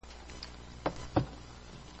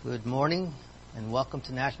Good morning and welcome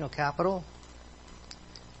to National Capital.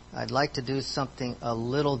 I'd like to do something a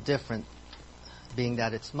little different, being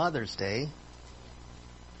that it's Mother's Day.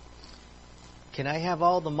 Can I have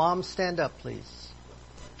all the moms stand up, please?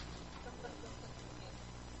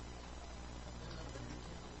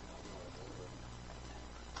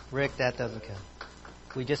 Rick, that doesn't count.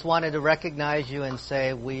 We just wanted to recognize you and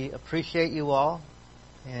say we appreciate you all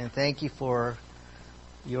and thank you for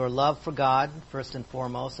your love for God, first and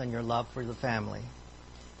foremost, and your love for the family.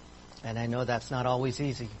 And I know that's not always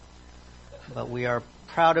easy, but we are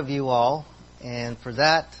proud of you all. And for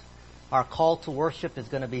that, our call to worship is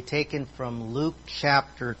going to be taken from Luke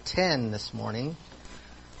chapter 10 this morning,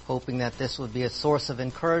 hoping that this would be a source of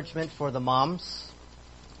encouragement for the moms.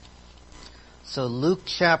 So Luke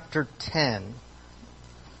chapter 10,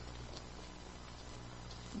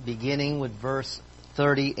 beginning with verse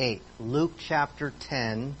 38. Luke chapter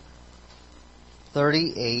 10,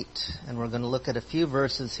 38, and we're going to look at a few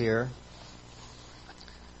verses here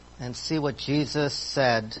and see what Jesus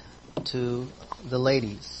said to the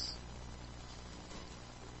ladies.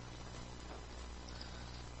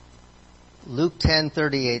 Luke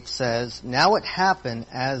 10:38 says, "Now it happened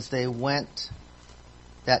as they went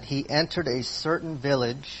that he entered a certain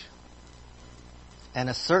village, and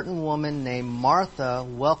a certain woman named Martha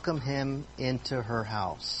welcomed him into her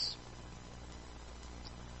house."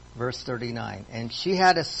 Verse 39, "And she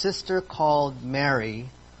had a sister called Mary,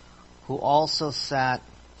 who also sat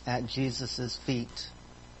at Jesus' feet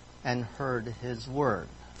and heard his word.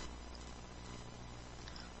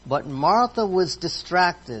 But Martha was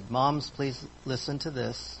distracted." Moms, please listen to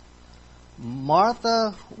this.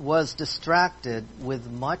 "Martha was distracted with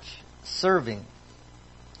much serving.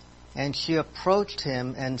 And she approached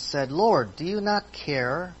him and said, 'Lord, do you not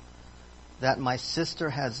care that my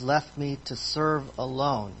sister has left me to serve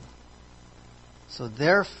alone? So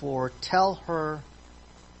therefore tell her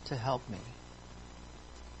to help me.'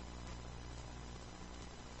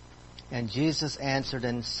 And Jesus answered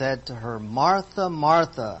and said to her, 'Martha,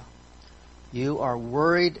 Martha, you are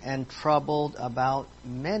worried and troubled about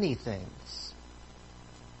many things.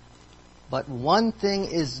 But one thing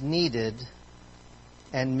is needed,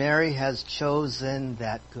 and Mary has chosen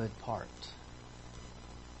that good part.'"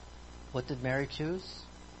 What did Mary choose?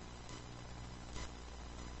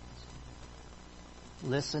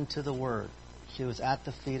 Listen to the word. She was at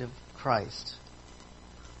the feet of Christ.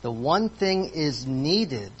 "The one thing is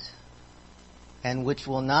needed, and which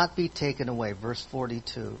will not be taken away." Verse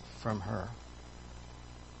 42 from her.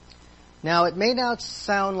 Now, it may not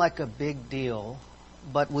sound like a big deal,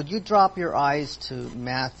 but would you drop your eyes to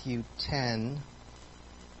Matthew 10,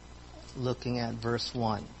 looking at verse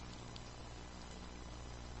 1.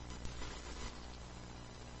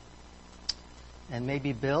 And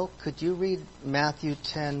maybe Bill, could you read Matthew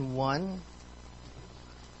 10:1?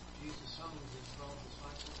 Jesus summoned his 12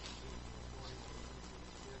 disciples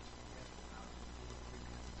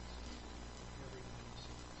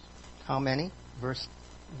and How many? Verse 1?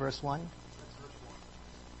 That's verse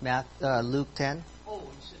 1. Luke 10? Oh,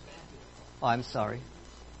 you said Matthew. Oh, I'm sorry.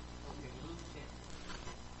 Okay, Luke 10.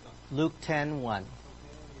 Luke 10:1. Okay, let me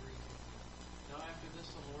read it. "Now after this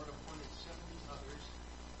the Lord appointed 70 others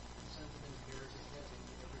and sent them in pairs ahead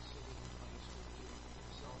into every city and place where he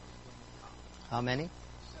himself was going to come." How many?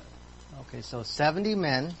 70. Okay, so 70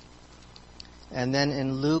 men. And then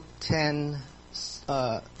in Luke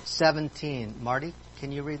 10:17, Marty,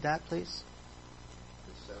 can you read that, please?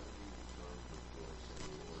 The 70 returned rejoicing,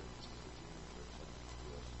 the Lord is the King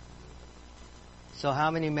of So how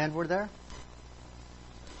many men were there?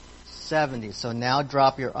 70. So now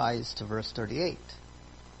drop your eyes to verse 38.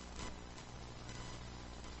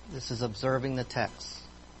 This is observing the text.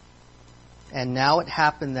 "And now it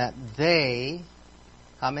happened that they,"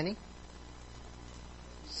 how many?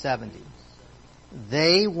 70.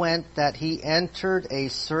 "They went that he entered a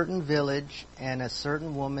certain village, and a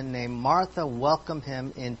certain woman named Martha welcomed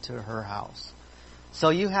him into her house." So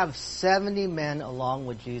you have 70 men along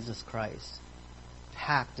with Jesus Christ,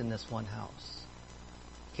 packed in this one house.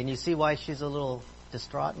 Can you see why she's a little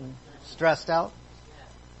distraught and stressed out?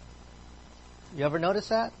 You ever notice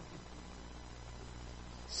that?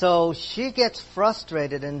 So she gets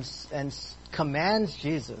frustrated and commands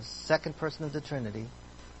Jesus, second person of the Trinity,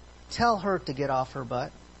 tell her to get off her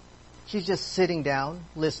butt. She's just sitting down,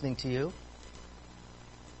 listening to you.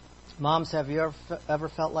 Moms, have you ever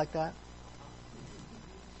felt like that?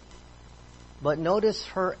 But notice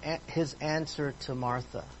his answer to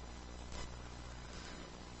Martha.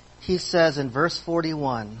 He says in verse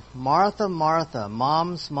 41, "Martha, Martha,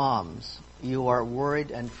 moms, you are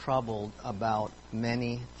worried and troubled about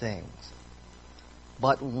many things.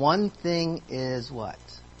 But one thing is what?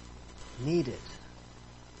 Needed.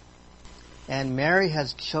 And Mary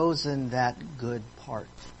has chosen that good part,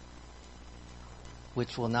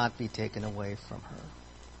 which will not be taken away from her.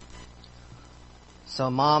 So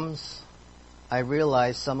moms, I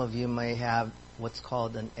realize some of you may have what's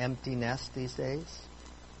called an empty nest these days.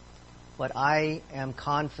 But I am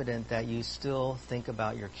confident that you still think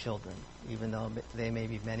about your children, even though they may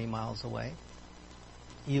be many miles away.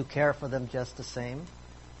 You care for them just the same.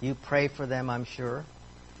 You pray for them, I'm sure.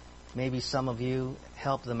 Maybe some of you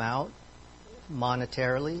help them out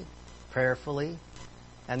monetarily, prayerfully.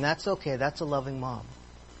 And that's okay. That's a loving mom.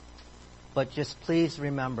 But just please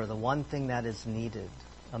remember, the one thing that is needed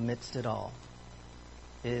amidst it all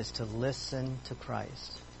is to listen to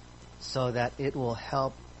Christ so that it will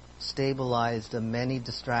help stabilize the many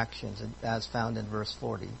distractions as found in verse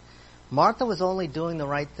 40. Martha was only doing the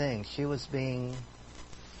right thing. She was being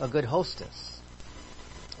a good hostess.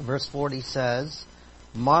 Verse 40 says,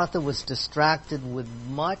 Martha was distracted with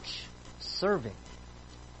much serving.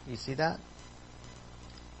 You see that?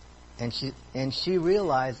 And she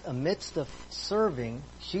realized amidst the serving,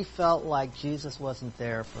 she felt like Jesus wasn't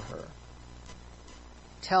there for her.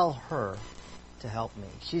 Tell her to help me.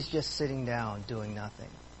 She's just sitting down doing nothing.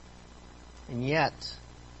 And yet,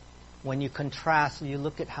 when you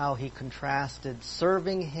look at how he contrasted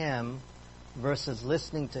serving him versus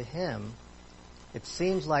listening to him, it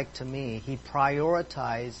seems like to me he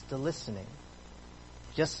prioritized the listening.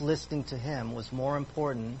 Just listening to him was more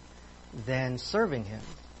important than serving him.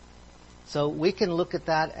 So we can look at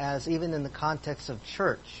that as even in the context of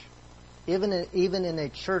church. Even in a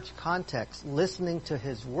church context, listening to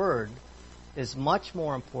his word is much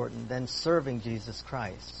more important than serving Jesus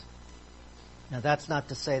Christ. Now, that's not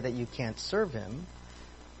to say that you can't serve him,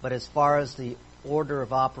 but as far as the order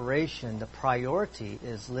of operation, the priority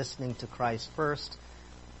is listening to Christ first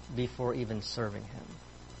before even serving him.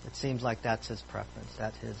 It seems like that's his preference.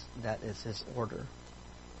 That is his order.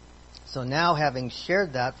 So now, having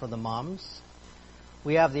shared that for the moms,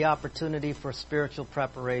 we have the opportunity for spiritual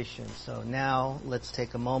preparation. So now, let's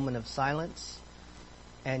take a moment of silence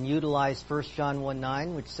and utilize 1 John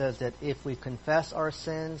 1:9, which says that if we confess our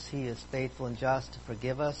sins, he is faithful and just to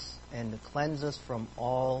forgive us and to cleanse us from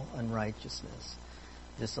all unrighteousness.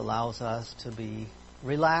 This allows us to be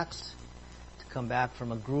relaxed, to come back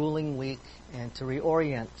from a grueling week, and to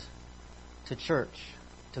reorient to church,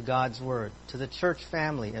 to God's Word, to the church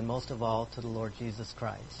family, and most of all, to the Lord Jesus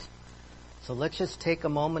Christ. So let's just take a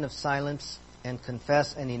moment of silence and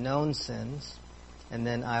confess any known sins, and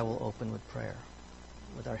then I will open with prayer.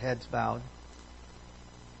 With our heads bowed.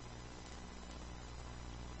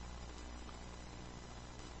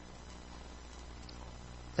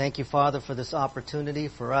 Thank you, Father, for this opportunity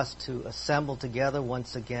for us to assemble together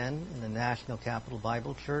once again in the National Capital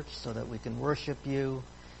Bible Church so that we can worship you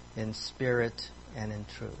in spirit and in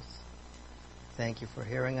truth. Thank you for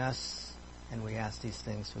hearing us, and we ask these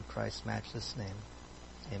things through Christ's matchless name.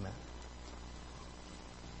 Amen.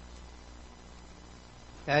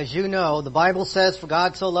 As you know, the Bible says, For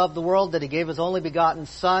God so loved the world that he gave his only begotten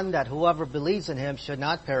Son, that whoever believes in him should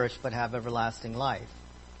not perish but have everlasting life.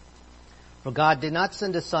 For God did not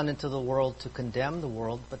send his Son into the world to condemn the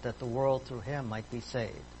world, but that the world through him might be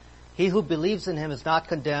saved. He who believes in him is not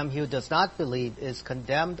condemned. He who does not believe is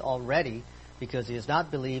condemned already, because he has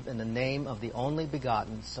not believed in the name of the only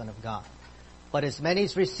begotten Son of God. But as many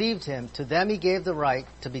as received him, to them he gave the right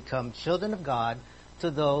to become children of God,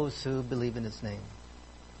 to those who believe in his name.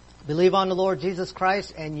 Believe on the Lord Jesus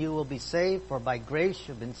Christ, and you will be saved, for by grace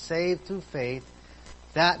you have been saved through faith,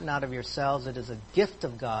 that not of yourselves, it is a gift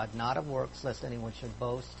of God, not of works, lest anyone should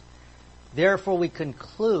boast. Therefore we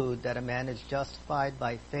conclude that a man is justified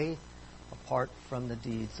by faith apart from the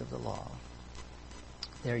deeds of the law.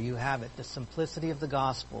 There you have it, the simplicity of the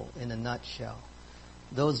gospel in a nutshell.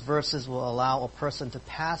 Those verses will allow a person to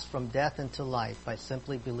pass from death into life by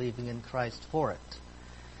simply believing in Christ for it.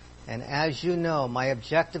 And as you know, my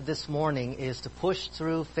objective this morning is to push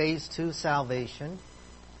through phase 2 salvation,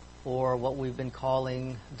 or what we've been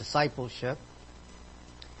calling discipleship.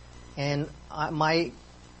 And my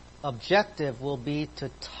objective will be to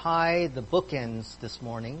tie the bookends this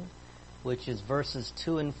morning, which is verses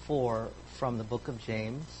 2 and 4 from the book of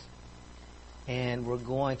James. And we're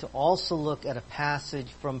going to also look at a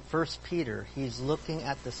passage from 1 Peter. He's looking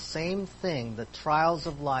at the same thing, the trials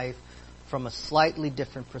of life, from a slightly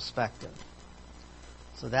different perspective.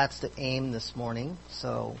 So that's the aim this morning.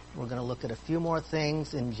 So we're going to look at a few more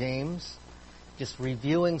things in James, just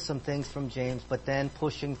reviewing some things from James, but then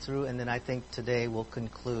pushing through, and then I think today we'll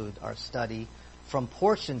conclude our study from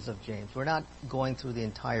portions of James. We're not going through the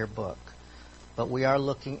entire book, but we are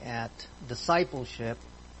looking at discipleship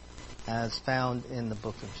as found in the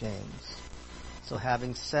book of James. So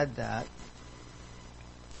having said that,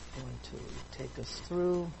 I'm going to take us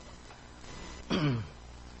through.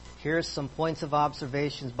 Here's some points of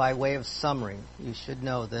observations by way of summary. You should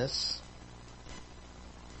know this.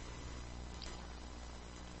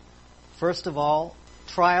 First of all,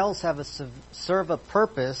 trials serve a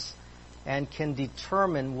purpose and can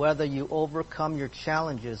determine whether you overcome your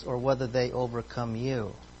challenges or whether they overcome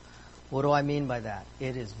you. What do I mean by that?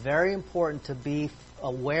 It is very important to be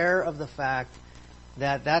aware of the fact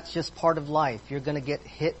that that's just part of life. You're going to get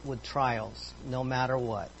hit with trials no matter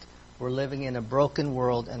what. We're living in a broken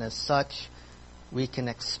world, and as such, we can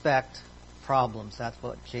expect problems. That's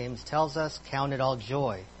what James tells us. Count it all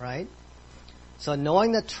joy, right? So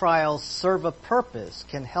knowing that trials serve a purpose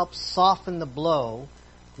can help soften the blow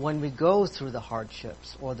when we go through the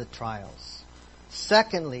hardships or the trials.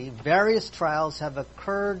 Secondly, various trials have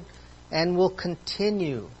occurred and will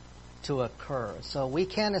continue to occur. So we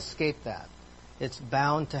can't escape that. It's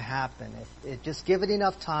bound to happen. Just give it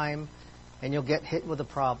enough time and you'll get hit with a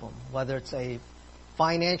problem. Whether it's a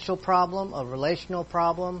financial problem, a relational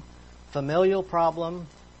problem, familial problem,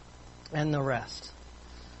 and the rest.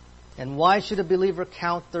 And why should a believer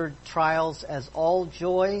count their trials as all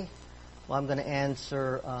joy? Well, I'm going to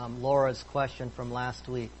answer Laura's question from last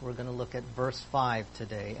week. We're going to look at verse 5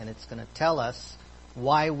 today, and it's going to tell us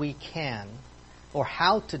why we can, or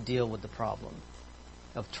how to deal with the problem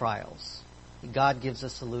of trials. God gives a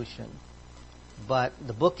solution. But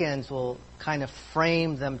the bookends will kind of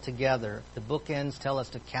frame them together. The bookends tell us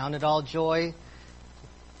to count it all joy,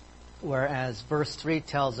 whereas verse 3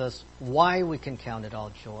 tells us why we can count it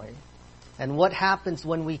all joy. And what happens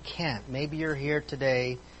when we can't. Maybe you're here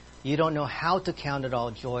today, you don't know how to count it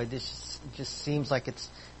all joy. This just seems like it's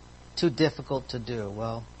too difficult to do.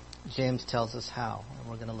 Well, James tells us how, and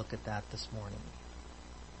we're going to look at that this morning.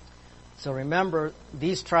 So remember,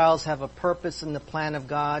 these trials have a purpose in the plan of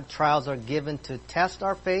God. Trials are given to test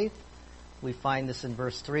our faith. We find this in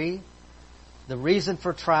verse 3. The reason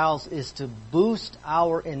for trials is to boost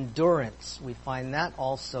our endurance. We find that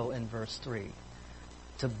also in verse 3.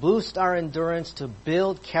 To boost our endurance, to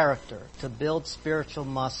build character, to build spiritual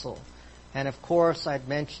muscle. And of course, I'd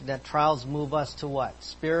mentioned that trials move us to what?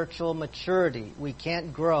 Spiritual maturity. We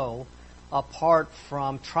can't grow apart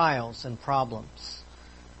from trials and problems.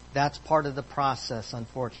 That's part of the process,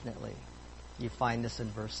 unfortunately. You find this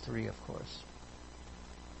in verse 3, of course.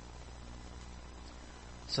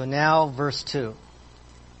 So now, verse 2.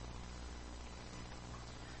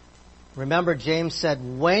 Remember, James said,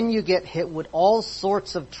 when you get hit with all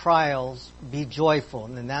sorts of trials, be joyful.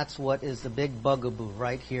 And that's what is the big bugaboo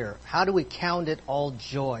right here. How do we count it all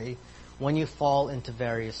joy when you fall into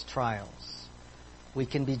various trials? We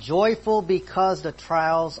can be joyful because the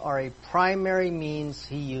trials are a primary means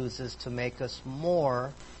He uses to make us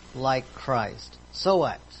more like Christ. So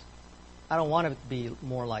what? I don't want to be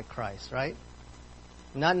more like Christ, right?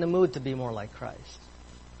 I'm not in the mood to be more like Christ.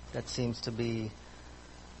 That seems to be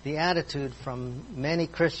the attitude from many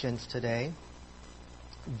Christians today.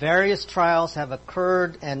 Various trials have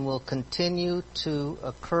occurred and will continue to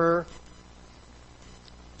occur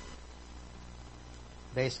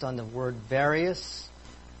based on the word various.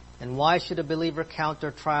 And why should a believer count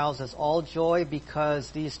their trials as all joy?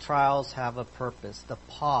 Because these trials have a purpose. The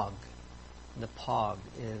POG. The POG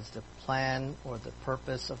is the plan or the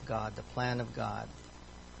purpose of God, the plan of God.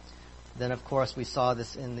 Then, of course, we saw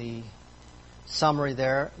this in the summary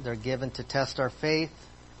there. They're given to test our faith.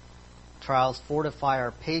 Trials fortify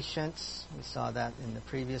our patience. We saw that in the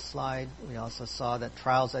previous slide. We also saw that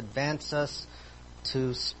trials advance us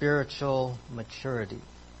to spiritual maturity.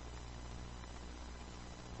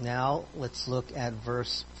 Now, let's look at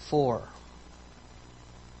verse 4.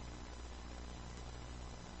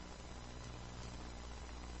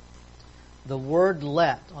 The word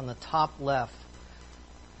let on the top left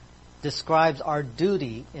describes our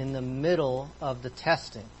duty in the middle of the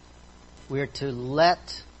testing. We are to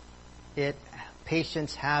let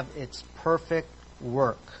patience have its perfect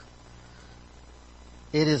work.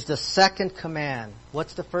 It is the second command.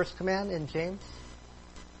 What's the first command in James?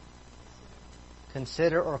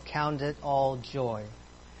 Consider or count it all joy.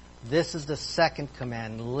 This is the second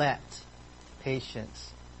command. Let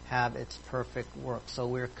patience have its perfect work. So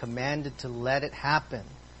we're commanded to let it happen.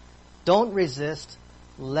 Don't resist.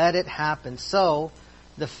 Let it happen. So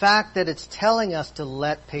the fact that it's telling us to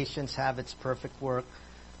let patience have its perfect work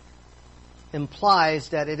implies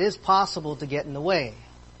that it is possible to get in the way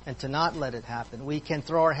and to not let it happen. We can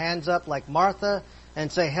throw our hands up like Martha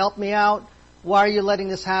and say, help me out. Why are you letting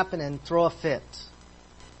this happen? And throw a fit.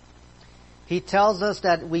 He tells us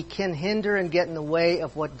that we can hinder and get in the way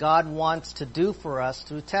of what God wants to do for us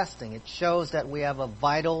through testing. It shows that we have a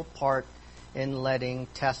vital part in letting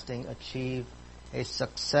testing achieve a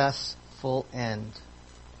successful end.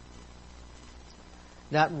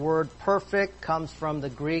 That word perfect comes from the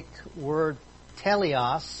Greek word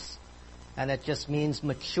teleos, and it just means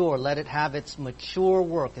mature. Let it have its mature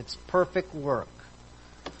work, its perfect work.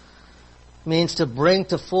 It means to bring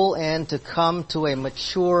to full end, to come to a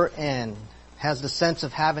mature end. Has the sense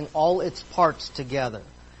of having all its parts together.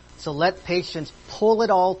 So let patience pull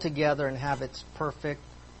it all together and have its perfect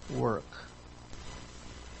work.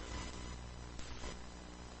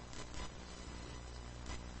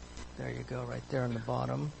 There you go, right there on the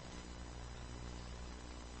bottom.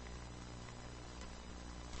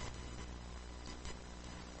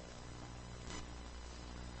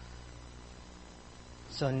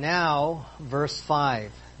 So now, verse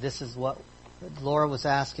 5. This is what Laura was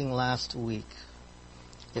asking last week.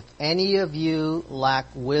 If any of you lack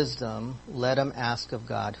wisdom, let him ask of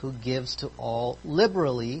God, who gives to all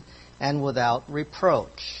liberally and without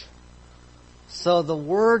reproach. So the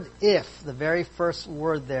word if, the very first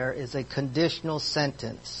word there, is a conditional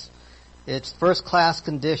sentence. It's first class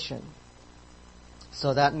condition.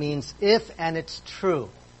 So that means if and it's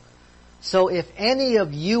true. So if any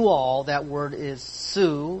of you all, that word is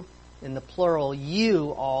su, in the plural, you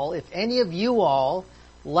all, if any of you all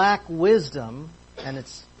lack wisdom, and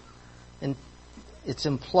it's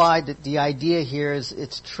implied that the idea here is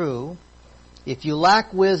it's true. If you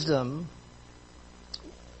lack wisdom,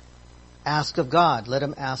 ask of God. Let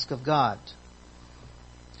him ask of God.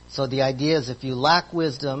 So the idea is if you lack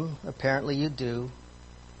wisdom, apparently you do,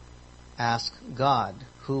 ask God,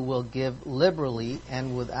 who will give liberally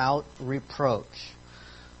and without reproach.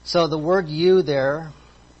 So the word you there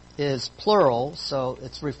is plural, so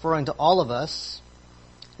it's referring to all of us.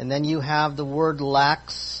 And then you have the word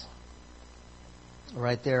lacks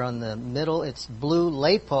right there on the middle. It's blue,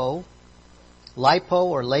 lipo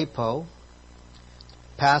or lapo.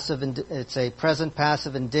 Passive. It's a present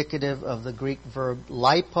passive indicative of the Greek verb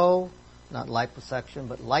lipo, not liposuction,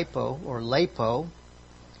 but lipo or lapo.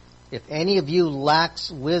 If any of you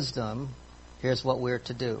lacks wisdom, here's what we're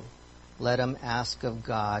to do. Let him ask of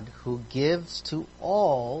God, who gives to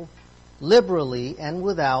all liberally and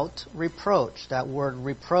without reproach. That word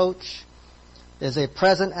reproach is a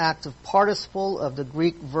present active participle of the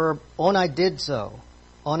Greek verb oneidizo.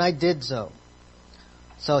 Oneidizo.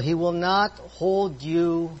 So he will not hold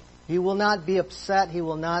you, he will not be upset, he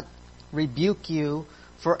will not rebuke you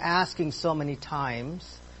for asking so many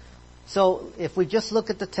times. So if we just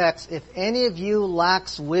look at the text, if any of you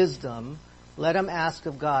lacks wisdom, let him ask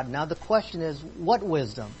of God. Now the question is, what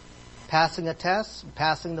wisdom? Passing a test?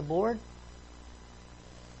 Passing the board?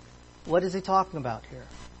 What is he talking about here?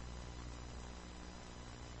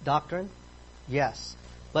 Doctrine? Yes.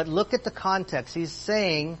 But look at the context. He's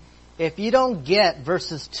saying, if you don't get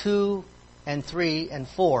verses 2 and 3 and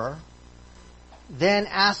 4, then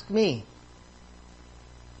ask me.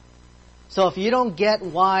 So if you don't get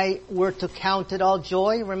why we're to count it all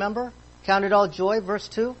joy, remember? Count it all joy, verse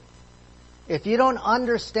 2. If you don't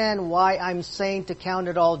understand why I'm saying to count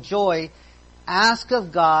it all joy, ask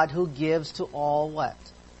of God who gives to all what?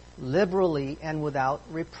 Liberally and without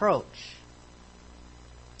reproach.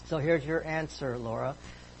 So here's your answer, Laura.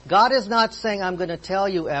 God is not saying, I'm going to tell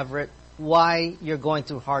you, Everett, why you're going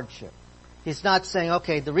through hardship. He's not saying,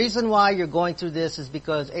 okay, the reason why you're going through this is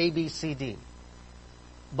because A, B, C, D.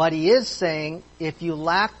 But he is saying, if you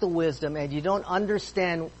lack the wisdom and you don't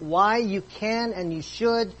understand why you can and you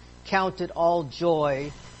should count it all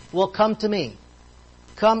joy, well, come to me.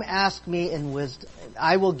 Come ask me in wisdom.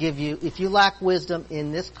 I will give you, if you lack wisdom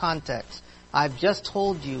in this context, I've just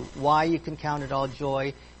told you why you can count it all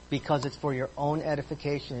joy, because it's for your own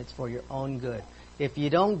edification, it's for your own good. If you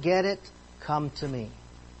don't get it, come to me.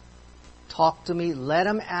 Talk to me. Let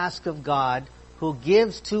him ask of God, who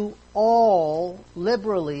gives to all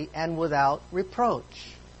liberally and without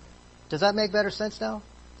reproach. Does that make better sense now?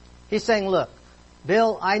 He's saying, look,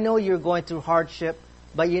 Bill, I know you're going through hardship,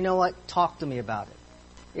 but you know what? Talk to me about it.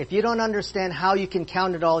 If you don't understand how you can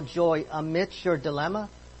count it all joy amidst your dilemma,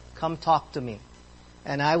 come talk to me.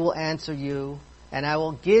 And I will answer you, and I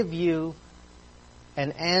will give you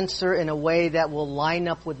an answer in a way that will line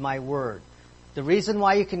up with my word. The reason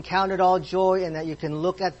why you can count it all joy and that you can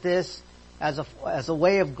look at this as a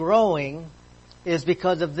way of growing is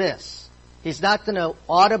because of this. He's not going to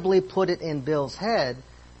audibly put it in Bill's head,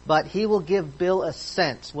 but he will give Bill a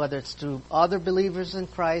sense, whether it's through other believers in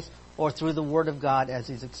Christ or through the Word of God as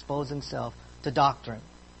he's exposing himself to doctrine.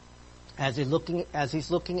 As he's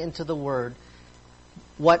looking into the Word,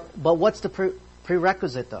 But what's the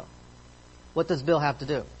prerequisite though? What does Bill have to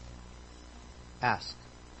do? Ask.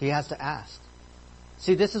 He has to ask.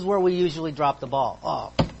 See, this is where we usually drop the ball.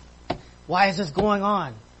 Oh, why is this going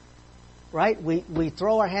on? Right? We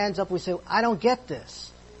throw our hands up. We say, I don't get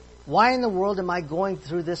this. Why in the world am I going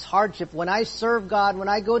through this hardship? When I serve God, when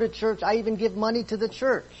I go to church, I even give money to the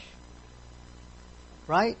church.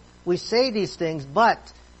 Right? We say these things, but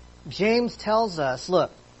James tells us,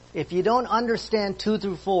 look, if you don't understand 2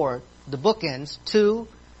 through 4, the bookends, 2,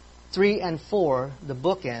 3, and 4, the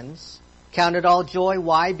bookends, count it all joy.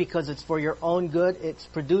 Why? Because it's for your own good. It's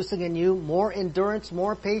producing in you more endurance,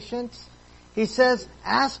 more patience. He says,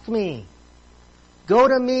 ask me. Go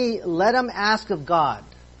to me. Let them ask of God.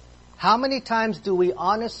 How many times do we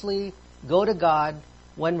honestly go to God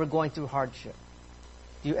when we're going through hardship?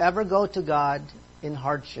 Do you ever go to God in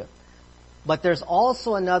hardship? But there's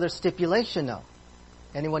also another stipulation though.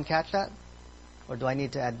 Anyone catch that? Or do I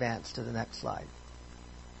need to advance to the next slide?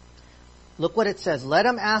 Look what it says. Let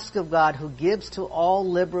him ask of God who gives to all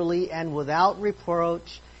liberally and without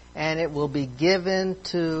reproach, and it will be given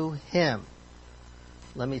to him.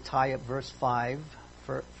 Let me tie up verse 5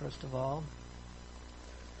 first of all.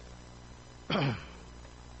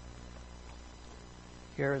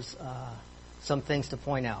 Here's some things to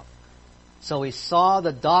point out. So we saw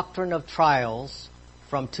the doctrine of trials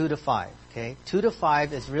from 2 to 5. Okay, 2 to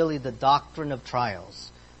 5 is really the doctrine of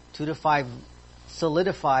trials. 2 to 5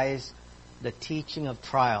 solidifies the teaching of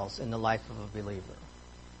trials in the life of a believer.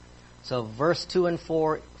 So verse 2 and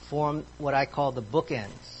 4 form what I call the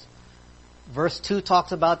bookends. Verse 2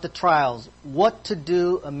 talks about the trials. What to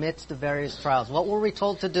do amidst the various trials. What were we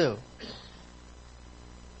told to do?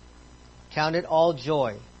 Count it all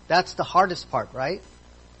joy. That's the hardest part, right?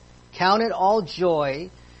 Count it all joy.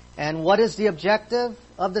 And what is the objective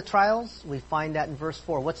of the trials? We find that in verse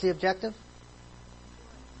 4. What's the objective?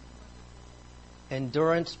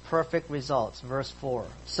 Endurance, perfect results. Verse 4.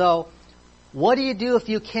 So, what do you do if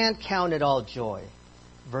you can't count it all joy?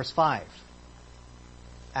 Verse 5.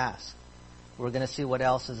 Ask. We're going to see what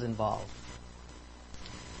else is involved.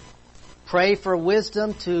 Pray for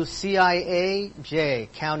wisdom to CIA-J.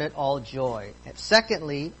 Count it all joy. And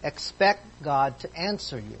secondly, expect God to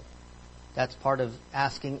answer you. That's part of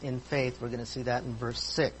asking in faith. We're going to see that in verse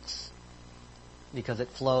 6 because it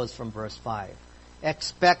flows from verse 5.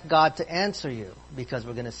 Expect God to answer you because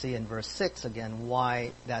we're going to see in verse 6 again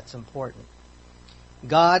why that's important.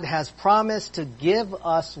 God has promised to give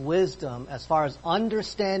us wisdom as far as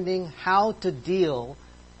understanding how to deal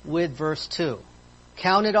with verse 2.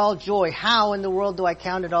 Count it all joy. How in the world do I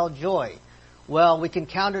count it all joy? Well, we can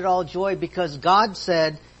count it all joy because God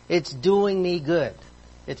said it's doing me good.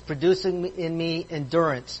 It's producing in me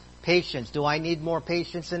endurance, patience. Do I need more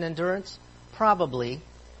patience and endurance? Probably.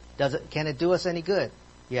 Can it do us any good?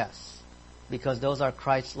 Yes. Because those are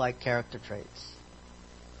Christ-like character traits.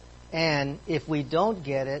 And if we don't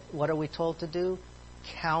get it, what are we told to do?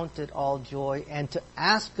 Count it all joy and to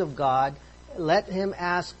ask of God. Let him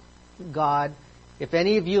ask God. If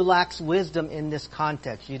any of you lacks wisdom in this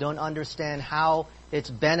context, you don't understand how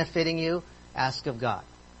it's benefiting you, ask of God.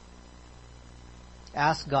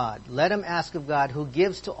 Ask God. Let him ask of God who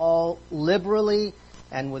gives to all liberally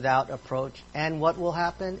and without approach. And what will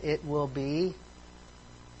happen? It'll be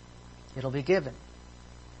given.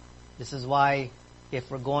 This is why if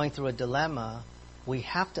we're going through a dilemma, we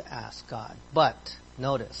have to ask God. But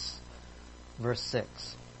notice verse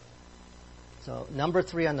 6. So number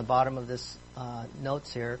 3 on the bottom of this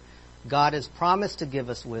notes here. God has promised to give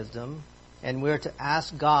us wisdom, and we're to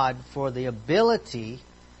ask God for the ability.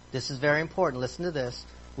 This is very important. Listen to this.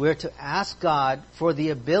 We're to ask God for the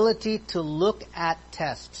ability to look at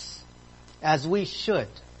tests as we should.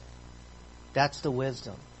 That's the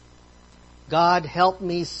wisdom. God, help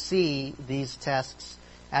me see these tests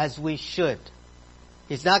as we should.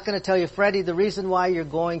 He's not going to tell you, Freddie, the reason why you're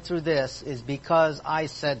going through this is because I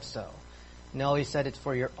said so. No, he said it's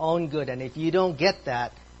for your own good. And if you don't get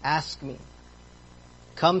that, ask me.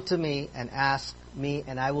 Come to me and ask me,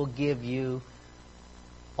 and I will give you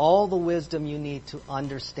all the wisdom you need to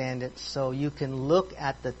understand it so you can look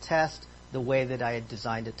at the test the way that I had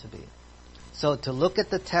designed it to be. So to look at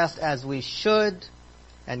the test as we should,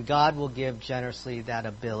 and God will give generously that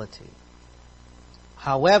ability.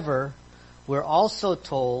 However, we're also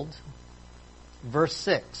told, verse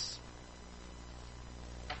 6,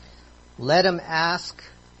 let him ask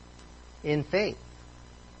in faith.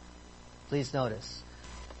 Please notice,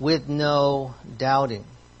 with no doubting.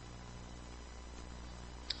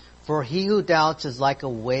 For he who doubts is like a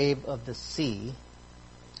wave of the sea,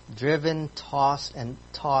 driven, tossed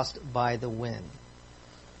by the wind.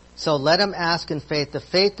 So let him ask in faith. The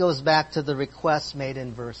faith goes back to the request made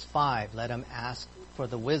in verse 5. Let him ask for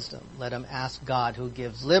the wisdom. Let him ask God who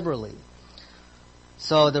gives liberally.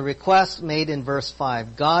 So the request made in verse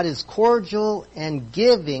 5. God is cordial and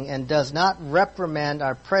giving and does not reprimand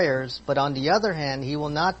our prayers, but on the other hand, he will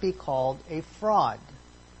not be called a fraud.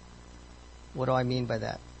 What do I mean by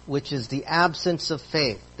that? Which is the absence of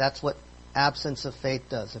faith. That's what absence of faith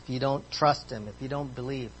does. If you don't trust him, if you don't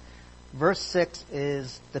believe. Verse 6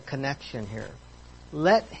 is the connection here.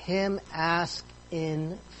 Let him ask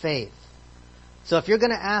in faith. So if you're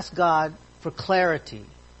going to ask God for clarity,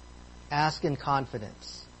 ask in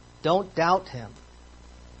confidence. Don't doubt him.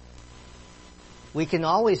 We can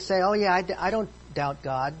always say, oh yeah, I don't doubt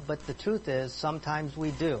God, but the truth is sometimes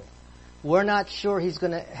we do. We're not sure he's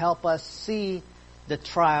going to help us see the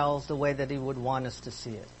trials the way that he would want us to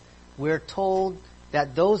see it. We're told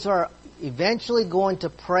that those are eventually going to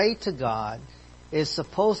pray to God is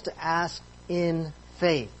supposed to ask in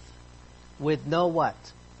faith with no what?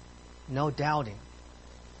 No doubting.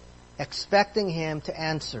 Expecting him to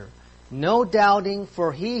answer. No doubting,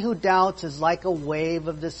 for he who doubts is like a wave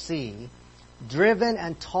of the sea, driven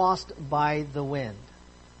and tossed by the wind.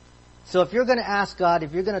 So if you're going to ask God,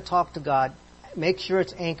 if you're going to talk to God, make sure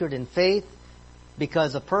it's anchored in faith,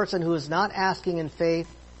 because a person who is not asking in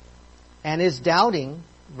faith and is doubting,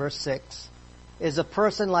 verse 6, is a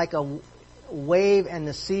person like a wave and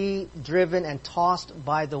the sea, driven and tossed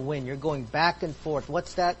by the wind. You're going back and forth.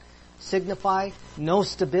 What's that signify? No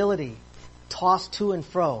stability. Tossed to and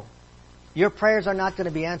fro. Your prayers are not going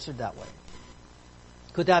to be answered that way.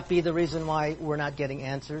 Could that be the reason why we're not getting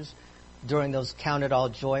answers during those count it all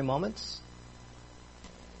joy moments?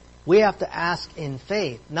 We have to ask in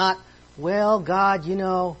faith, not, well, God,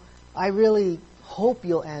 I really hope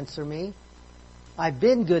you'll answer me. I've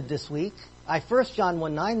been good this week. I 1 John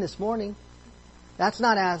 1:9 this morning. That's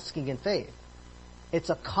not asking in faith. It's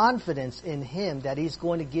a confidence in him that he's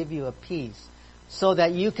going to give you a peace so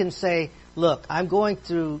that you can say, look, I'm going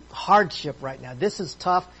through hardship right now. This is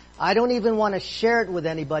tough. I don't even want to share it with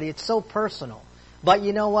anybody. It's so personal. But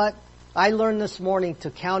you know what? I learned this morning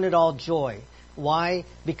to count it all joy. Why?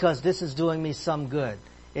 Because this is doing me some good.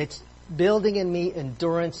 It's building in me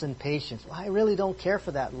endurance and patience. Well, I really don't care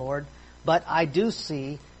for that, Lord. But I do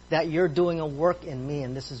see that you're doing a work in me,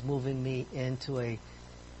 and this is moving me into a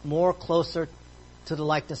more closer to the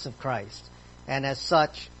likeness of Christ. And as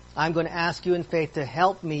such, I'm going to ask you in faith to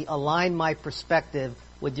help me align my perspective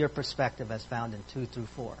with your perspective as found in 2 through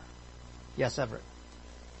 4. Yes, Everett?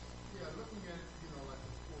 Yeah, looking at it, like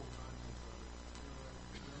the full content of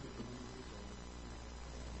it,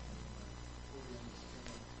 fully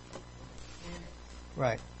understand the mechanics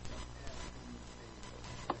Right.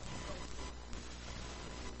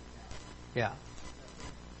 Yeah.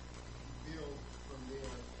 build from there,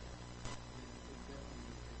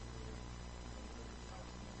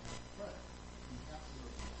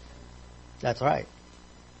 That's right.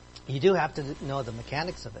 You do have to know the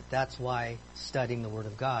mechanics of it. That's why studying the Word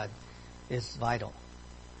of God is vital.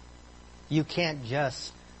 You can't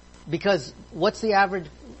just... Because what's the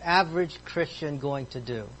average Christian going to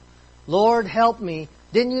do? Lord, help me.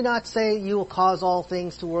 Didn't you not say you will cause all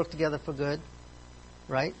things to work together for good?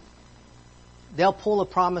 Right? They'll pull a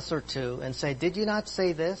promise or two and say, did you not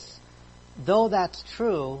say this? Though that's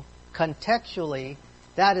true, contextually,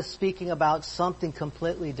 that is speaking about something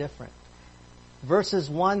completely different. Verses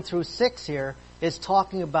 1 through 6 here is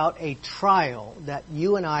talking about a trial that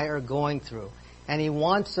you and I are going through. And he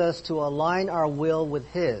wants us to align our will with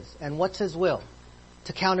his. And what's his will?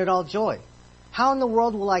 To count it all joy. How in the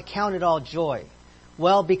world will I count it all joy?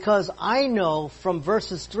 Well, because I know from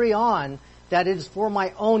verses 3 on that it is for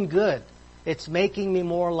my own good. It's making me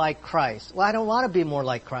more like Christ. Well, I don't want to be more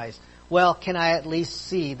like Christ. Well, can I at least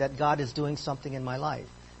see that God is doing something in my life?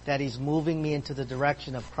 That he's moving me into the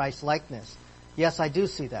direction of Christ-likeness? Yes, I do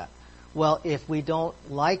see that. Well, if we don't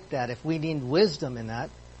like that, if we need wisdom in that,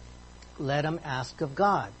 let him ask of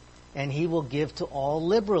God. And he will give to all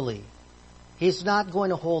liberally. He's not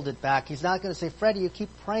going to hold it back. He's not going to say, Freddie, you keep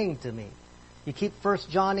praying to me. You keep 1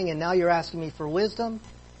 Johning and now you're asking me for wisdom?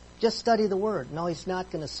 Just study the Word. No, he's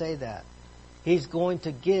not going to say that. He's going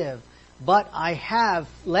to give. But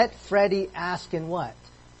let Freddie ask in what?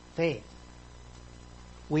 Faith.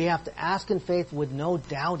 We have to ask in faith with no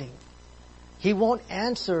doubting. He won't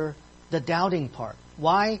answer the doubting part.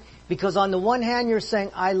 Why? Because on the one hand, you're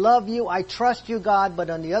saying, I love you, I trust you, God,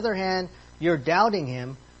 but on the other hand, you're doubting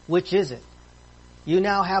him. Which is it? You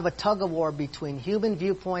now have a tug of war between human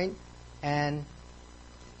viewpoint and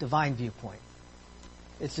divine viewpoint.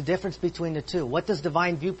 It's the difference between the two. What does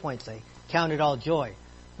divine viewpoint say? Count it all joy.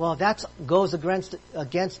 Well, that goes against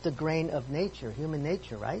the grain of nature, human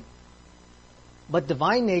nature, right? But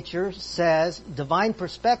divine nature says, divine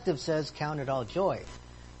perspective says, count it all joy.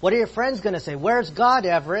 What are your friends going to say? Where's God,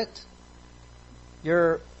 Everett?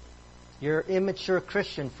 Your immature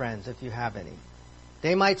Christian friends, if you have any.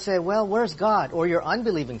 They might say, well, where's God? Or your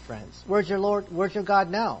unbelieving friends. Where's your Lord? Where's your God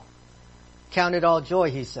now? Count it all joy,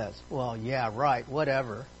 he says. Well, yeah, right,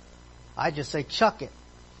 whatever. I just say, chuck it.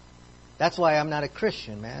 That's why I'm not a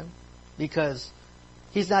Christian, man. Because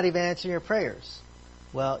he's not even answering your prayers.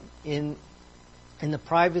 Well, in the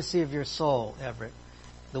privacy of your soul, Everett,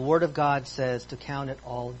 the Word of God says to count it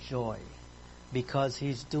all joy. Because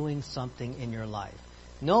he's doing something in your life.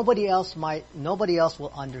 Nobody else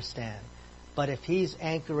will understand. But if he's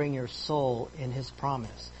anchoring your soul in his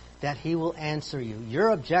promise, that he will answer you. Your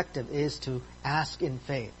objective is to ask in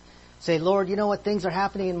faith. Say, Lord, you know what? Things are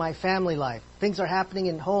happening in my family life. Things are happening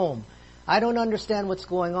in home. I don't understand what's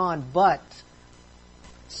going on, but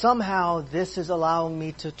somehow this is allowing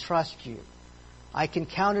me to trust you. I can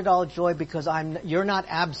count it all joy because you're not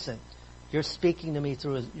absent. You're speaking to me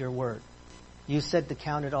through your word. You said to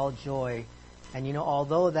count it all joy. And you know,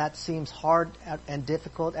 although that seems hard and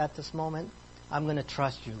difficult at this moment, I'm going to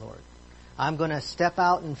trust you, Lord. I'm going to step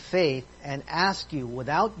out in faith and ask you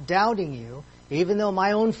without doubting you, even though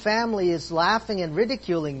my own family is laughing and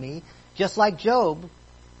ridiculing me, just like Job.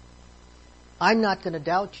 I'm not going to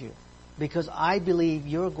doubt you because I believe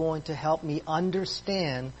you're going to help me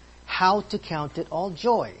understand how to count it all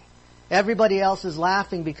joy. Everybody else is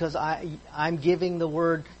laughing because I'm giving the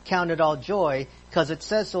word count it all joy because it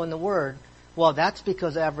says so in the word. Well, that's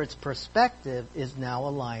because Everett's perspective is now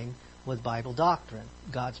aligned with Bible doctrine,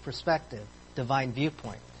 God's perspective, divine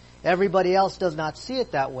viewpoint. Everybody else does not see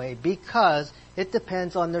it that way because it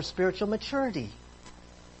depends on their spiritual maturity.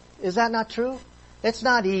 Is that not true? It's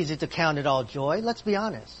not easy to count it all joy. Let's be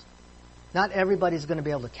honest. Not everybody's going to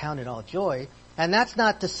be able to count it all joy. And that's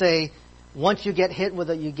not to say once you get hit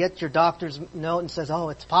with it, you get your doctor's note and says, oh,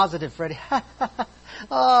 it's positive, Freddie.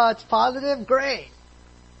 Oh, it's positive? Great.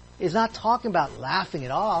 He's not talking about laughing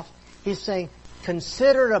it off. He's saying,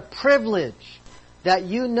 consider it a privilege that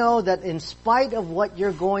you know that in spite of what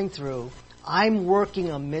you're going through, I'm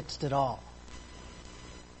working amidst it all.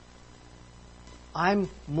 I'm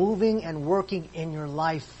moving and working in your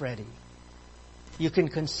life, Freddie. You can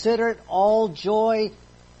consider it all joy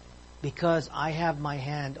because I have my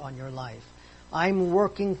hand on your life. I'm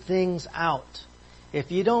working things out.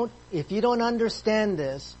 If you don't understand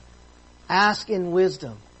this, ask in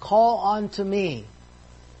wisdom. Call unto me.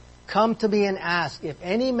 Come to me and ask. If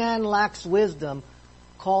any man lacks wisdom,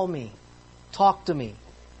 call me. Talk to me.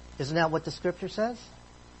 Isn't that what the scripture says?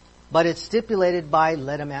 But it's stipulated by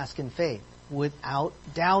let him ask in faith, without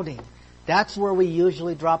doubting. That's where we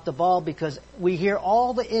usually drop the ball because we hear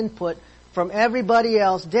all the input from everybody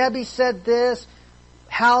else. Debbie said this.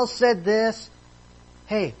 Hal said this.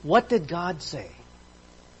 Hey, what did God say?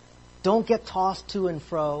 Don't get tossed to and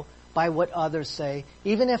fro by what others say,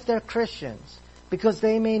 even if they're Christians, because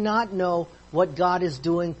they may not know what God is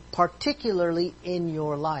doing, particularly in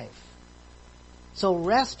your life. So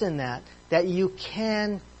rest in that you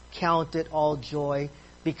can count it all joy,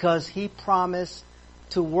 because He promised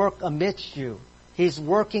to work amidst you. He's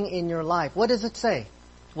working in your life. What does it say?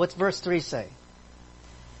 What's verse 3 say?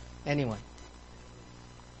 Anyone?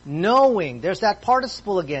 Knowing. There's that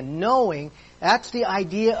participle again. Knowing. That's the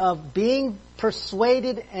idea of being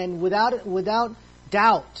persuaded and without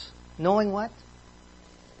doubt. Knowing what?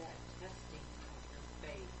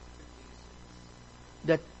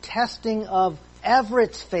 The testing of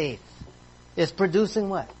Everett's faith is producing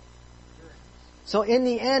what? So in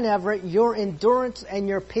the end, Everett, your endurance and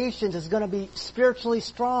your patience is going to be spiritually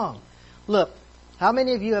strong. Look, how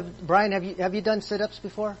many of you have, Brian, have you done sit-ups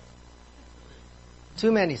before?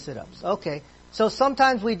 Too many sit-ups. Okay. So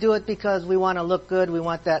sometimes we do it because we want to look good. We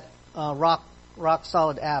want that rock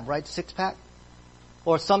solid ab, right? Six-pack.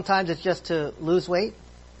 Or sometimes it's just to lose weight.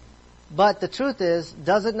 But the truth is,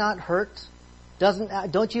 does it not hurt?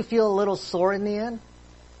 Don't you feel a little sore in the end?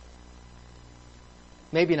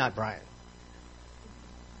 Maybe not, Brian.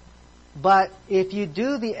 But if you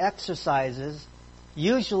do the exercises,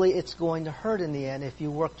 usually it's going to hurt in the end if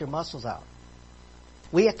you work your muscles out.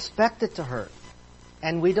 We expect it to hurt.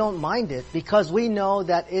 And we don't mind it because we know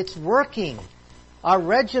that it's working. Our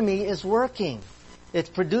regime is working. It's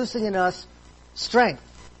producing in us strength.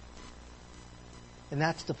 And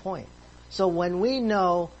that's the point. So when we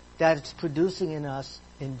know that it's producing in us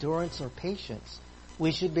endurance or patience,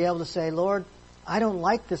 we should be able to say, Lord, I don't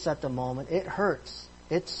like this at the moment. It hurts.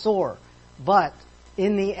 It's sore. But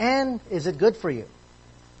in the end, is it good for you?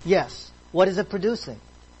 Yes. What is it producing?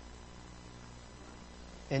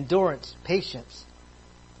 endurance, patience,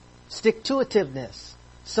 stick-to-itiveness,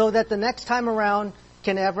 so that the next time around,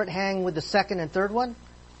 can Everett hang with the second and third one?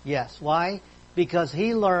 Yes. Why? Because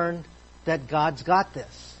he learned that God's got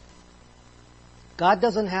this. God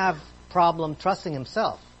doesn't have problem trusting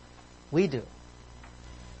himself. We do.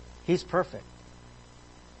 He's perfect.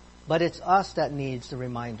 But it's us that needs the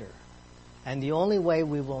reminder. And the only way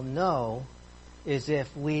we will know is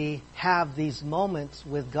if we have these moments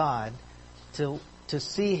with God to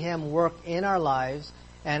see Him work in our lives,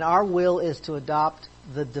 and our will is to adopt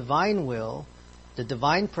the divine will, the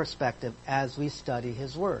divine perspective as we study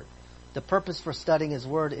His Word. The purpose for studying His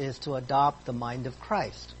Word is to adopt the mind of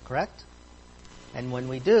Christ, correct? And when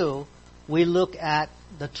we do, we look at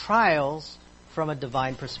the trials from a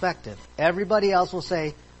divine perspective. Everybody else will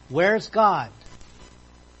say, "Where's God?"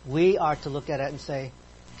 We are to look at it and say,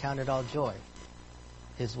 "Count it all joy.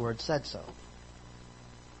 His Word said so."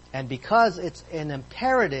 And because it's an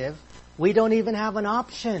imperative, we don't even have an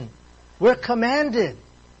option. We're commanded.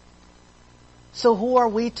 So who are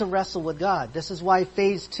we to wrestle with God? This is why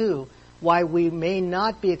phase 2, why we may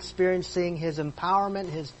not be experiencing His empowerment,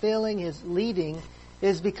 His filling, His leading,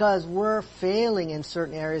 is because we're failing in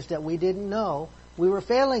certain areas that we didn't know we were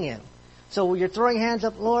failing in. So you're throwing hands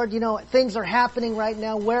up, "Lord, things are happening right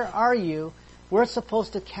now. Where are you?" We're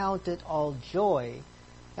supposed to count it all joy.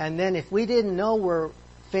 And then if we didn't know we're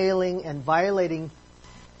failing and violating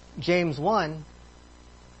James 1,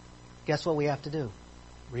 guess what we have to do?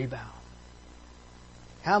 Rebound.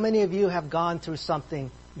 How many of you have gone through something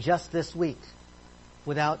just this week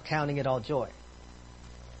without counting it all joy?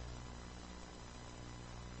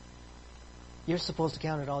 You're supposed to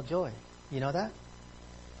count it all joy. You know that?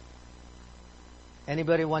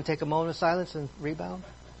 Anybody want to take a moment of silence and rebound?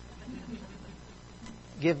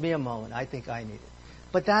 Give me a moment. I think I need it.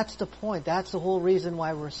 But that's the point. That's the whole reason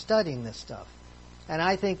why we're studying this stuff. And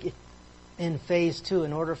I think in phase 2,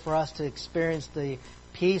 in order for us to experience the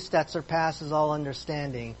peace that surpasses all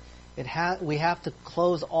understanding, we have to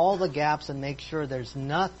close all the gaps and make sure there's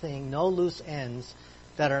nothing, no loose ends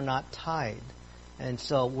that are not tied. And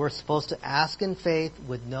so we're supposed to ask in faith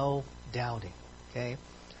with no doubting. Okay?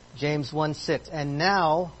 James 1:6. And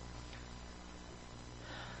now,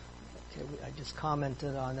 I just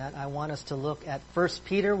commented on that. I want us to look at 1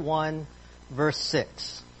 Peter 1, verse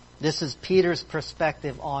 6. This is Peter's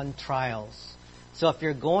perspective on trials. So if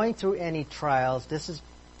you're going through any trials, this is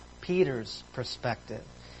Peter's perspective.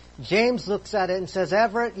 James looks at it and says,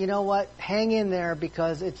 "Everett, you know what? Hang in there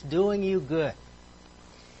because it's doing you good.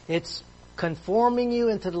 It's conforming you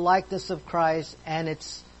into the likeness of Christ, and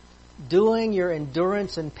it's doing your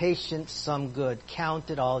endurance and patience some good.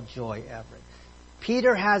 Count it all joy, Everett."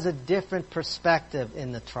 Peter has a different perspective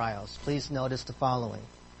in the trials. Please notice the following.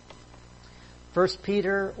 1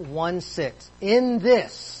 Peter 1:6. "In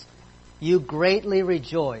this you greatly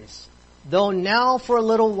rejoice, though now for a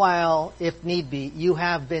little while, if need be, you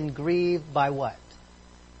have been grieved by" what?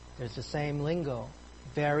 There's the same lingo.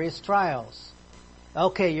 Various trials.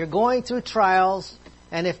 Okay, you're going through trials,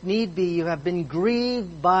 and if need be, you have been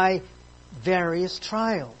grieved by various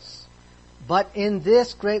trials. "But in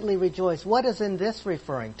this greatly rejoice." What is "in this"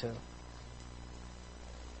 referring to?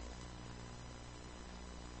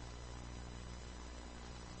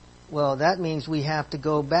 Well, that means we have to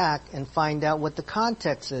go back and find out what the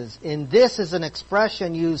context is. "In this" is an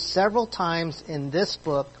expression used several times in this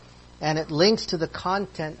book, and it links to the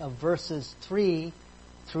content of verses 3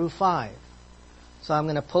 through 5. So I'm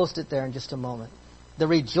going to post it there in just a moment. The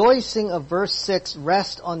rejoicing of verse 6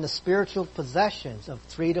 rests on the spiritual possessions of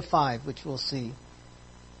 3 to 5, which we'll see.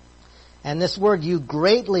 And this word, "you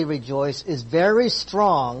greatly rejoice," is very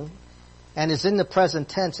strong and is in the present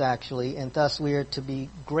tense, actually, and thus we are to be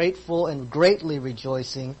grateful and greatly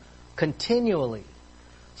rejoicing continually.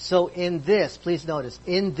 So in this, please notice,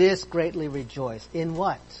 "in this greatly rejoice." In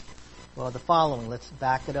what? Well, the following. Let's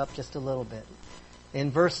back it up just a little bit.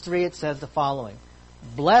 In verse 3, it says the following.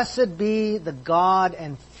 "Blessed be the God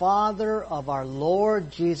and Father of our Lord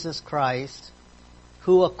Jesus Christ,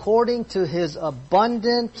 who according to His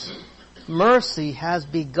abundant mercy has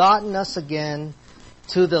begotten us again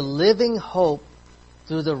to the living hope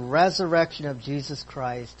through the resurrection of Jesus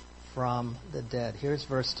Christ from the dead." Here's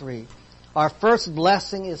verse 3. Our first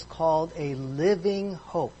blessing is called a living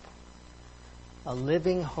hope. A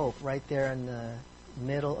living hope, right there in the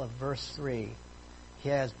middle of verse 3. He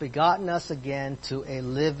has begotten us again to a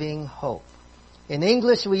living hope. In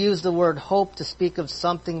English, we use the word hope to speak of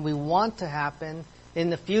something we want to happen in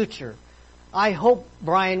the future. I hope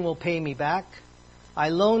Brian will pay me back. I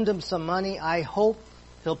loaned him some money. I hope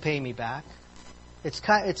he'll pay me back.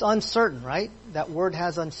 It's uncertain, right? That word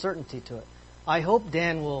has uncertainty to it. I hope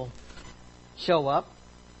Dan will show up.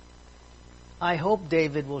 I hope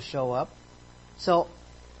David will show up. So,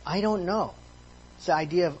 I don't know. It's the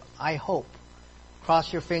idea of I hope.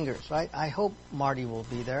 Cross your fingers, right? I hope Marty will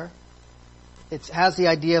be there. It has the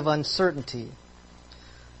idea of uncertainty.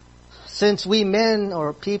 Since we men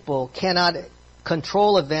or people cannot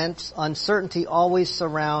control events, uncertainty always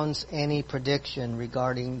surrounds any prediction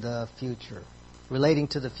regarding the future, relating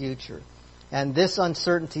to the future. And this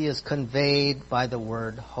uncertainty is conveyed by the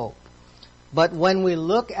word hope. But when we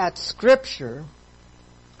look at Scripture,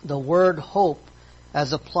 the word hope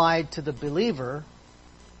as applied to the believer,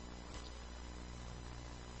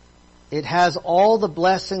 it has all the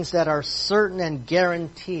blessings that are certain and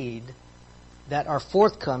guaranteed that are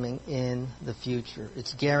forthcoming in the future.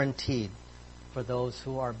 It's guaranteed for those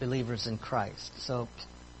who are believers in Christ. So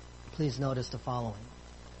please notice the following.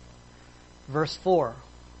 Verse 4.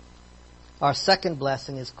 Our second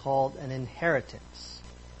blessing is called an inheritance.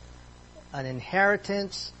 An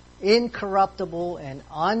inheritance incorruptible and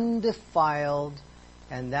undefiled,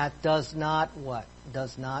 and that does not what?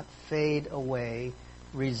 Does not fade away,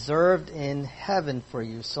 reserved in heaven for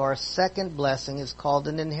you. So our second blessing is called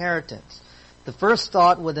an inheritance. The first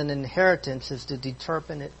thought with an inheritance is to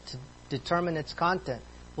determine its content.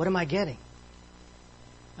 What am I getting?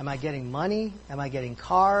 Am I getting money? Am I getting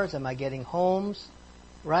cars? Am I getting homes?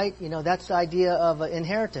 Right? You know, that's the idea of an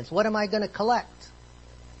inheritance. What am I going to collect?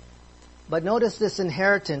 But notice this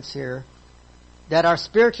inheritance here, that our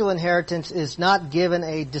spiritual inheritance is not given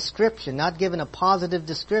a description, not given a positive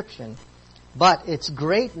description, but its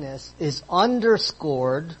greatness is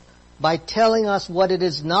underscored by telling us what it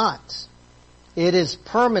is not. It is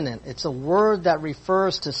permanent. It's a word that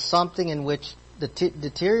refers to something in which the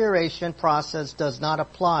deterioration process does not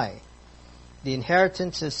apply. The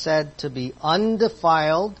inheritance is said to be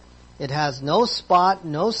undefiled. It has no spot,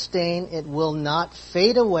 no stain. It will not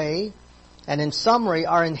fade away. And in summary,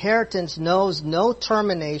 our inheritance knows no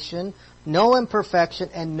termination, no imperfection,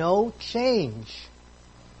 and no change.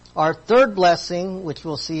 Our third blessing, which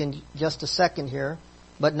we'll see in just a second here,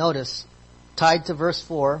 but notice, tied to verse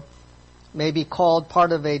 4, may be called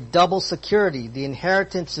part of a double security. The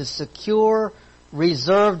inheritance is secure,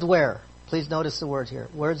 reserved where? Please notice the word here.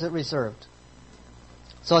 Where is it reserved?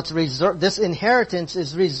 So it's reserved. This inheritance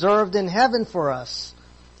is reserved in heaven for us.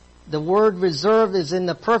 The word reserved is in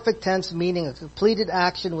the perfect tense, meaning a completed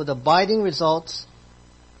action with abiding results.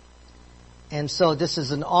 And so this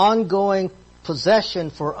is an ongoing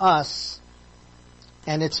possession for us,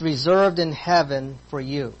 and it's reserved in heaven for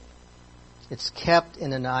you. It's kept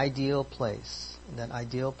in an ideal place. That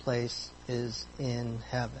ideal place is in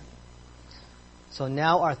heaven. So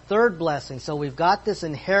now our third blessing. So we've got this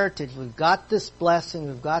inheritance, we've got this blessing,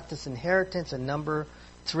 we've got this inheritance, and number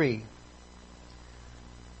 3.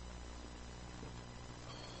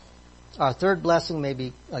 Our third blessing may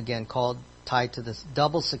be, again, tied to this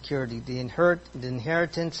double security. The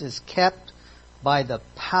inheritance is kept by the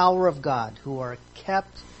power of God, who are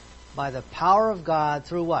kept by the power of God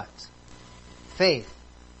through what? Faith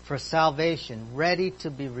for salvation, ready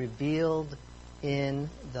to be revealed in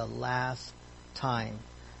the last time.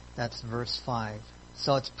 That's verse 5.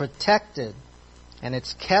 So it's protected and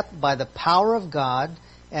it's kept by the power of God,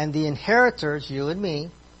 and the inheritors, you and me,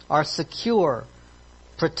 are secure,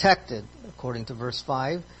 protected, according to verse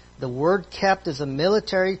 5. The word kept is a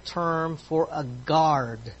military term for a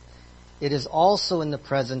guard. It is also in the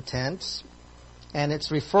present tense, and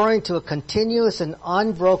it's referring to a continuous and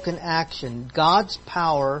unbroken action. God's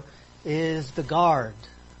power is the guard.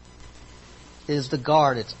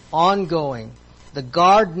 It's ongoing. The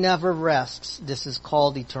guard never rests. This is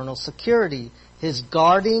called eternal security. His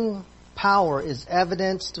guarding power is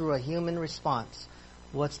evidenced through a human response.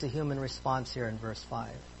 What's the human response here in verse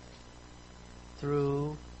 5?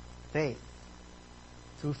 Through faith.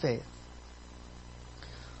 Through faith.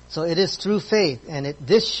 So it is through faith, and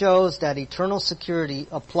this shows that eternal security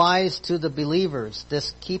applies to the believers.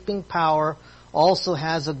 This keeping power also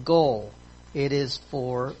has a goal. It is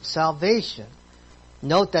for salvation.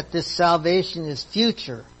 Note that this salvation is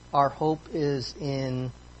future. Our hope is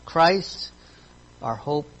in Christ. Our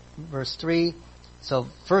hope, verse 3. So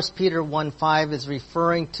 1 Peter 1:5 is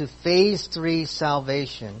referring to phase 3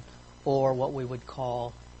 salvation, or what we would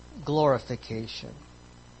call glorification.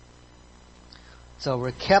 So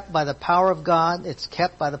we're kept by the power of God. It's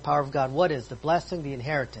kept by the power of God. What is the blessing? The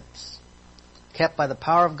inheritance. Kept by the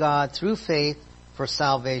power of God through faith for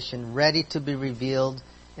salvation, ready to be revealed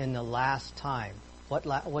in the last time.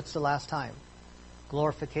 What's the last time?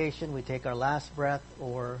 Glorification, we take our last breath,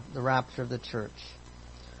 or the rapture of the church.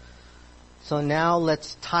 So now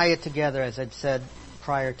let's tie it together, as I'd said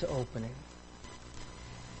prior to opening.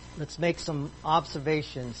 let's make some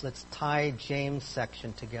observations. Let's tie James'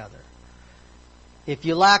 section together. If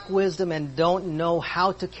you lack wisdom and don't know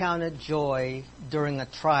how to count it joy during a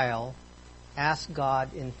trial, ask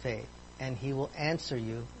God in faith, and He will answer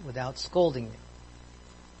you without scolding you.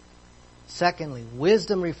 Secondly,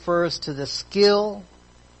 wisdom refers to the skill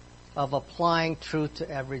of applying truth to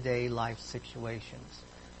everyday life situations.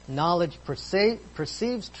 Knowledge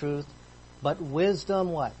perceives truth, but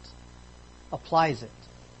wisdom what? Applies it.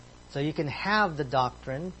 So you can have the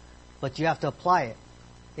doctrine, but you have to apply it.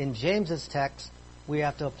 In James's text, we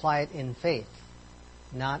have to apply it in faith,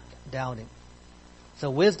 not doubting. So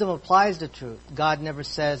wisdom applies the truth. God never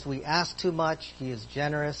says we ask too much. He is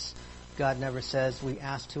generous. God never says we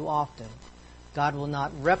ask too often. God will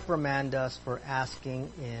not reprimand us for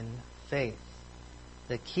asking in faith.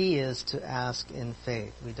 The key is to ask in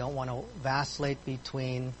faith. We don't want to vacillate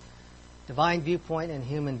between divine viewpoint and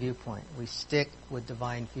human viewpoint. We stick with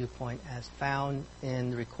divine viewpoint as found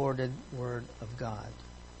in the recorded Word of God.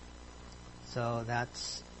 So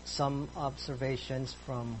that's some observations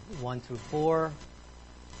from 1 through 4.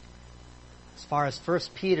 As far as 1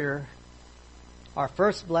 Peter, our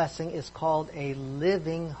first blessing is called a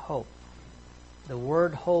living hope. The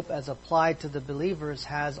word hope as applied to the believers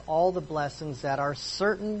has all the blessings that are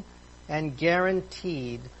certain and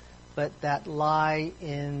guaranteed, but that lie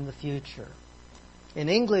in the future. In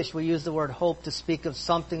English, we use the word hope to speak of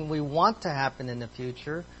something we want to happen in the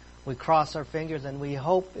future. We cross our fingers and we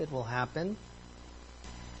hope it will happen.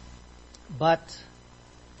 But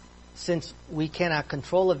since we cannot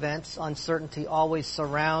control events, uncertainty always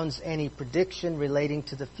surrounds any prediction relating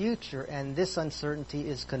to the future, and this uncertainty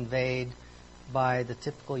is conveyed by the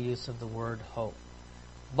typical use of the word hope.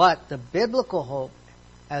 But the biblical hope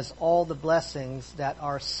has all the blessings that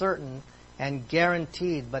are certain and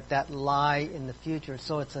guaranteed, but that lie in the future.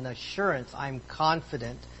 So it's an assurance. I'm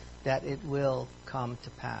confident that it will come to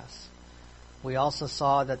pass. We also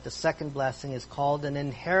saw that the second blessing is called an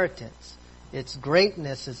inheritance. Its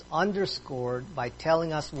greatness is underscored by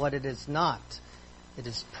telling us what it is not. It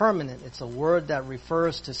is permanent. It's a word that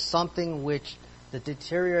refers to something which the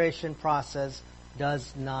deterioration process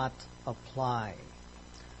does not apply.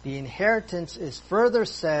 The inheritance is further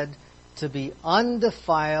said to be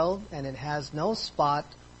undefiled, and it has no spot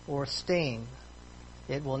or stain.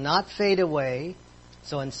 It will not fade away.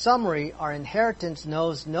 So in summary, our inheritance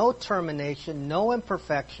knows no termination, no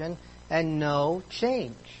imperfection, and no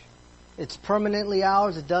change. It's permanently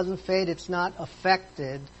ours. It doesn't fade. It's not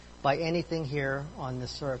affected by anything here on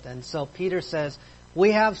this earth. And so Peter says,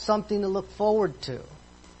 we have something to look forward to.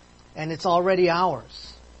 And it's already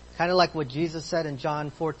ours. Kind of like what Jesus said in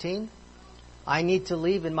John 14. I need to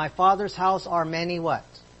leave. In my Father's house are many what?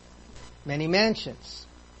 Many mansions.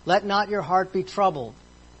 Let not your heart be troubled.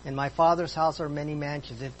 In my Father's house are many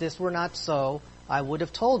mansions. If this were not so, I would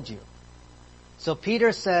have told you. So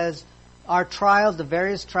Peter says, our trials, the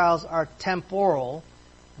various trials, are temporal,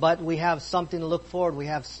 but we have something to look forward. We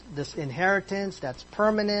have this inheritance that's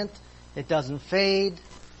permanent. It doesn't fade.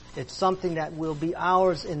 It's something that will be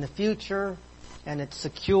ours in the future, and it's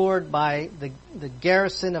secured by the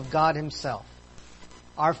garrison of God Himself.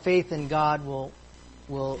 Our faith in God will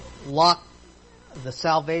lock the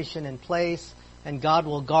salvation in place, and God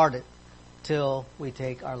will guard it till we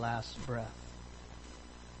take our last breath.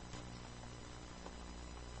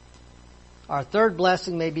 Our third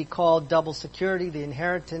blessing may be called double security. The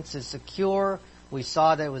inheritance is secure. We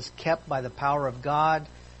saw that it was kept by the power of God.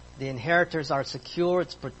 The inheritors are secure.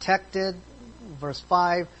 It's protected. Verse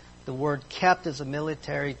 5, the word kept is a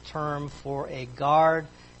military term for a guard.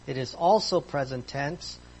 It is also present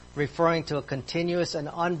tense, referring to a continuous and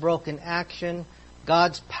unbroken action.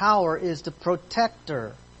 God's power is the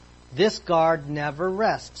protector. This guard never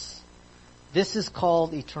rests. This is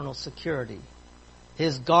called eternal security.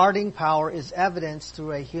 His guarding power is evidenced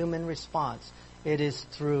through a human response. It is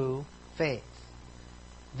through faith.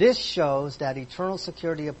 This shows that eternal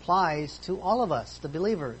security applies to all of us, the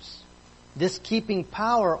believers. This keeping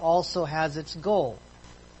power also has its goal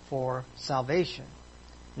for salvation.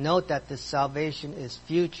 Note that this salvation is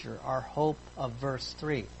future, our hope of verse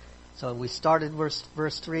 3. So we started verse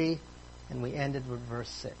 3 and we ended with verse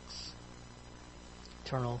 6.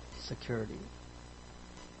 Eternal security.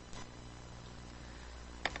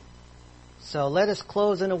 So let us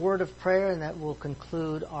close in a word of prayer, and that will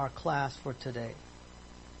conclude our class for today.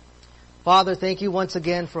 Father, thank you once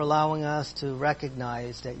again for allowing us to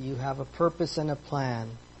recognize that you have a purpose and a plan.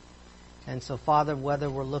 And so, Father, whether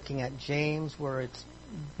we're looking at James, where it's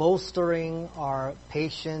bolstering our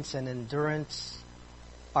patience and endurance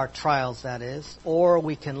our trials, that is, or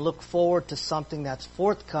we can look forward to something that's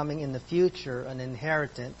forthcoming in the future, an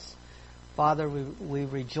inheritance. Father, we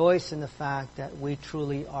rejoice in the fact that we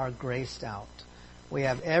truly are graced out. We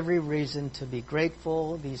have every reason to be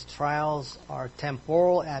grateful. These trials are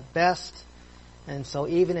temporal at best. And so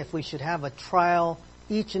even if we should have a trial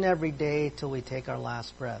each and every day till we take our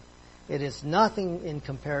last breath, it is nothing in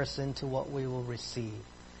comparison to what we will receive,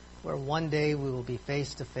 where one day we will be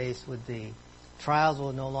face to face with Thee. Trials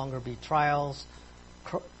will no longer be trials.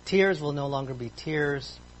 Tears will no longer be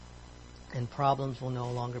tears. And problems will no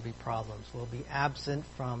longer be problems. We'll be absent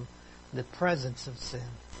from the presence of sin.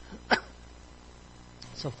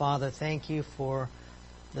 So, Father, thank You for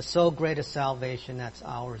the so great a salvation that's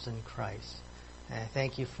ours in Christ. And I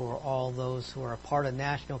thank You for all those who are a part of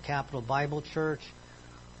National Capital Bible Church,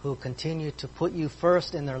 who continue to put You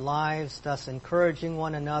first in their lives, thus encouraging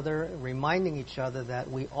one another, reminding each other that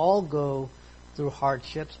we all go through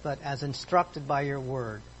hardships, but as instructed by Your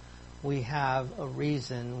Word, we have a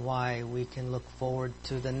reason why we can look forward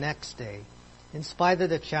to the next day, in spite of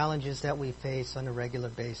the challenges that we face on a regular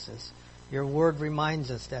basis. Your Word reminds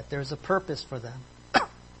us that there's a purpose for them.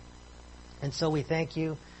 And so we thank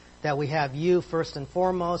You that we have You first and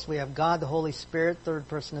foremost. We have God the Holy Spirit, third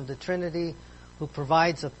person of the Trinity, who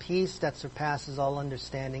provides a peace that surpasses all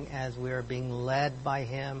understanding as we are being led by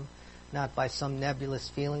Him, not by some nebulous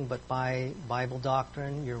feeling, but by Bible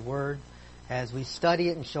doctrine, Your Word. As we study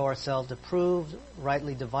it and show ourselves approved,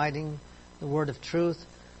 rightly dividing the word of truth,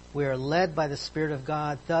 we are led by the Spirit of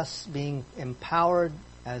God, thus being empowered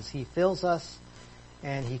as He fills us,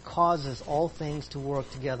 and He causes all things to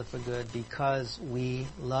work together for good because we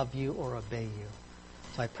love You or obey You.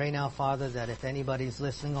 So I pray now, Father, that if anybody's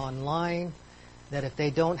listening online, that if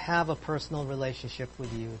they don't have a personal relationship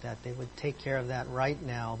with You, that they would take care of that right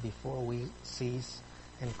now before we cease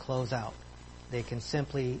and close out. They can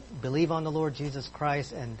simply believe on the Lord Jesus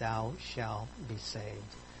Christ and thou shalt be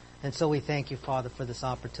saved. And so we thank You, Father, for this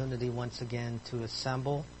opportunity once again to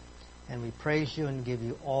assemble. And we praise You and give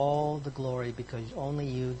You all the glory because only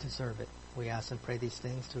You deserve it. We ask and pray these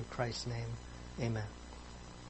things through Christ's name. Amen.